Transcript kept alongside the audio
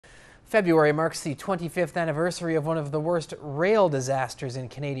February marks the 25th anniversary of one of the worst rail disasters in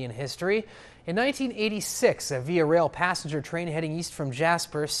Canadian history. In 1986, a Via Rail passenger train heading east from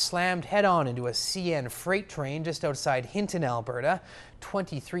Jasper slammed head-on into a CN freight train just outside Hinton, Alberta.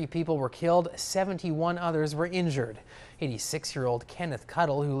 23 people were killed, 71 others were injured. 86-year-old Kenneth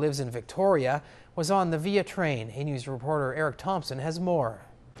Cuttle, who lives in Victoria, was on the Via train. A-News reporter Eric Thompson has more.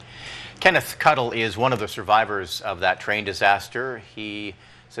 Kenneth Cuttle is one of the survivors of that train disaster. He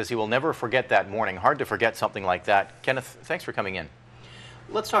says he will never forget that morning. Hard to forget something like that. Kenneth, thanks for coming in.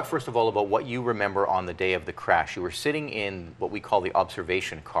 Let's talk first of all about what you remember on the day of the crash. You were sitting in what we call the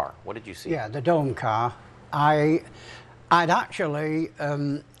observation car. What did you see? Yeah, the dome car. I'd actually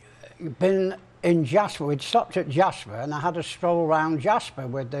been in Jasper. We'd stopped at Jasper, and I had a stroll around Jasper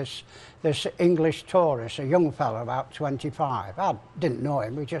with this English tourist, a young fellow about 25. I didn't know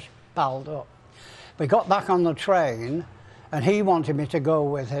him. We just palled up. We got back on the train, and he wanted me to go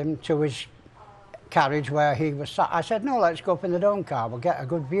with him to his carriage where he was sat. I said, no, let's go up in the dome car. We'll get a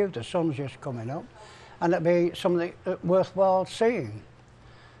good view. The sun's just coming up, and it'll be something worthwhile seeing.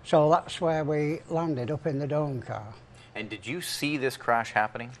 So that's where we landed, up in the dome car. And did you see this crash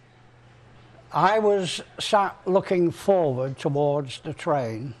happening? I was sat looking forward towards the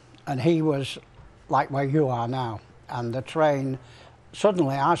train, and he was like where you are now. And the train,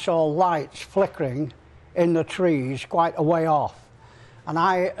 suddenly I saw lights flickering in the trees quite a way off. And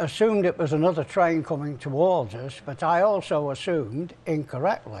I assumed it was another train coming towards us, but I also assumed,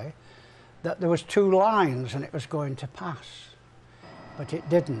 incorrectly, that there was two lines and it was going to pass. But it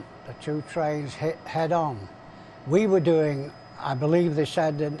didn't. The two trains hit head on. We were doing, I believe they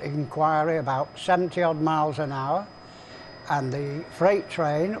said in the inquiry, about 70-odd miles an hour. And the freight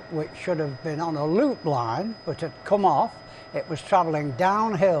train, which should have been on a loop line, but had come off, it was travelling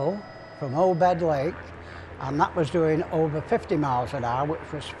downhill from Obed Lake, and that was doing over 50 miles an hour,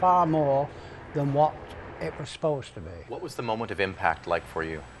 which was far more than what it was supposed to be. What was the moment of impact like for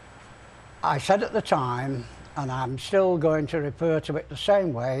you? I said at the time, and I'm still going to refer to it the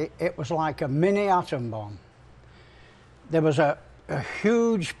same way, it was like a mini atom bomb. There was a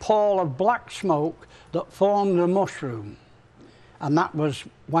huge pall of black smoke that formed a mushroom, and that was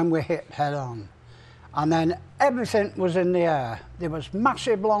when we hit head on. And then everything was in the air. There was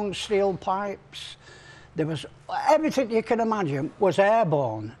massive long steel pipes. There was everything you can imagine was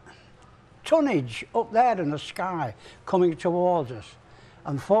airborne. Tonnage up there in the sky coming towards us.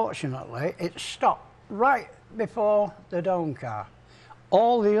 Unfortunately, it stopped right before the dome car.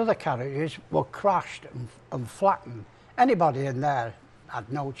 All the other carriages were crashed and flattened. Anybody in there had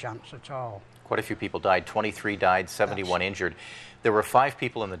no chance at all. Quite a few people died. 23 died, 71 injured. There were 5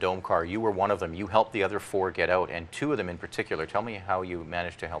 people in the dome car. You were one of them. You helped the other 4 get out, and 2 of them in particular. Tell me how you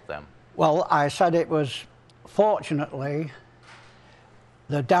managed to help them. Well, I said it was, fortunately,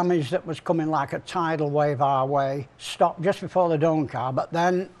 the damage that was coming like a tidal wave our way stopped just before the dome car, but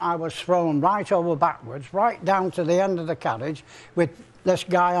then I was thrown right over backwards, right down to the end of the carriage with this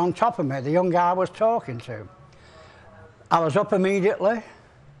guy on top of me, the young guy I was talking to. I was up immediately,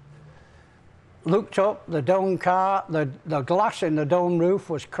 looked up, the dome car, the glass in the dome roof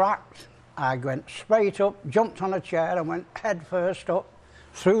was cracked. I went straight up, jumped on a chair and went head first up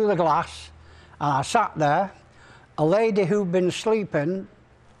through the glass, and I sat there. A lady who'd been sleeping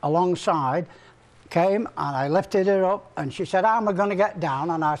alongside came, and I lifted her up, and she said, how am I going to get down?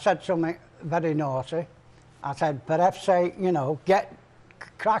 And I said something very naughty. I said, for F's sake, you know, get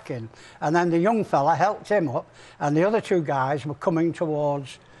cracking. And then the young fella helped him up, and the other 2 guys were coming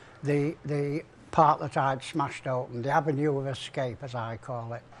towards the part that I'd smashed open, the avenue of escape, as I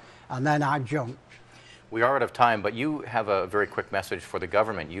call it. And then I jumped. We are out of time, but you have a very quick message for the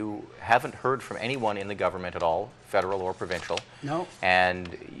government. You haven't heard from anyone in the government at all, federal or provincial. No.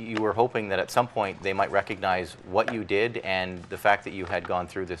 And you were hoping that at some point they might recognize what you did and the fact that you had gone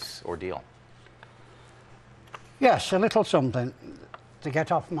through this ordeal. Yes, a little something to get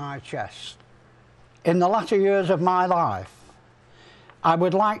off my chest. In the latter years of my life, I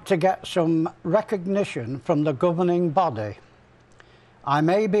would like to get some recognition from the governing body. I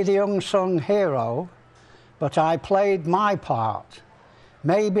may be the unsung hero, but I played my part.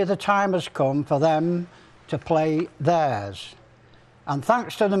 Maybe the time has come for them to play theirs. And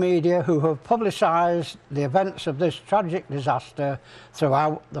thanks to the media who have publicised the events of this tragic disaster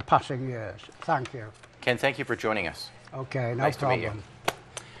throughout the passing years. Thank you. Ken, thank you for joining us. Okay, no nice problem. to meet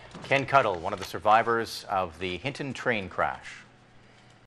you. Ken Cuttle, one of the survivors of the Hinton train crash.